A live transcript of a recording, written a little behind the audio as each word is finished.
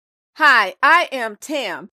Hi, I am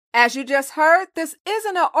Tam. As you just heard, this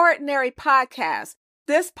isn't an ordinary podcast.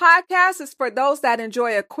 This podcast is for those that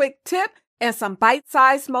enjoy a quick tip and some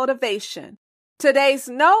bite-sized motivation. Today's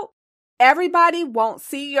note, everybody won't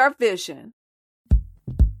see your vision.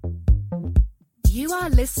 You are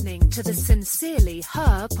listening to the Sincerely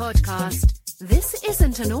Her podcast. This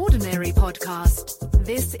isn't an ordinary podcast.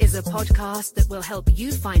 This is a podcast that will help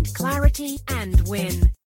you find clarity and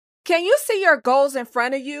win. Can you see your goals in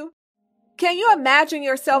front of you? Can you imagine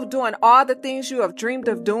yourself doing all the things you have dreamed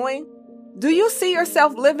of doing? Do you see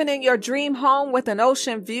yourself living in your dream home with an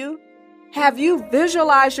ocean view? Have you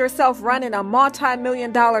visualized yourself running a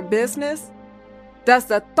multi-million-dollar business? Does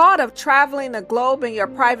the thought of traveling the globe in your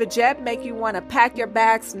private jet make you want to pack your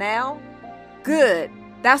bags now? Good.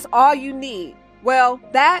 That's all you need. Well,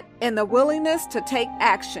 that and the willingness to take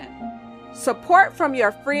action. Support from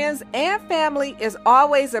your friends and family is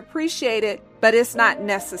always appreciated, but it's not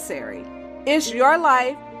necessary. It's your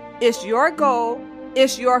life, it's your goal,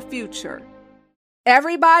 it's your future.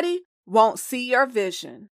 Everybody won't see your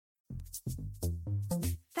vision.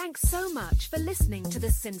 Thanks so much for listening to the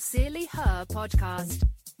Sincerely Her podcast.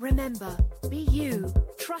 Remember, be you,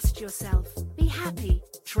 trust yourself, be happy,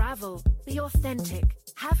 travel, be authentic,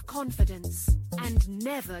 have confidence, and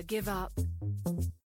never give up.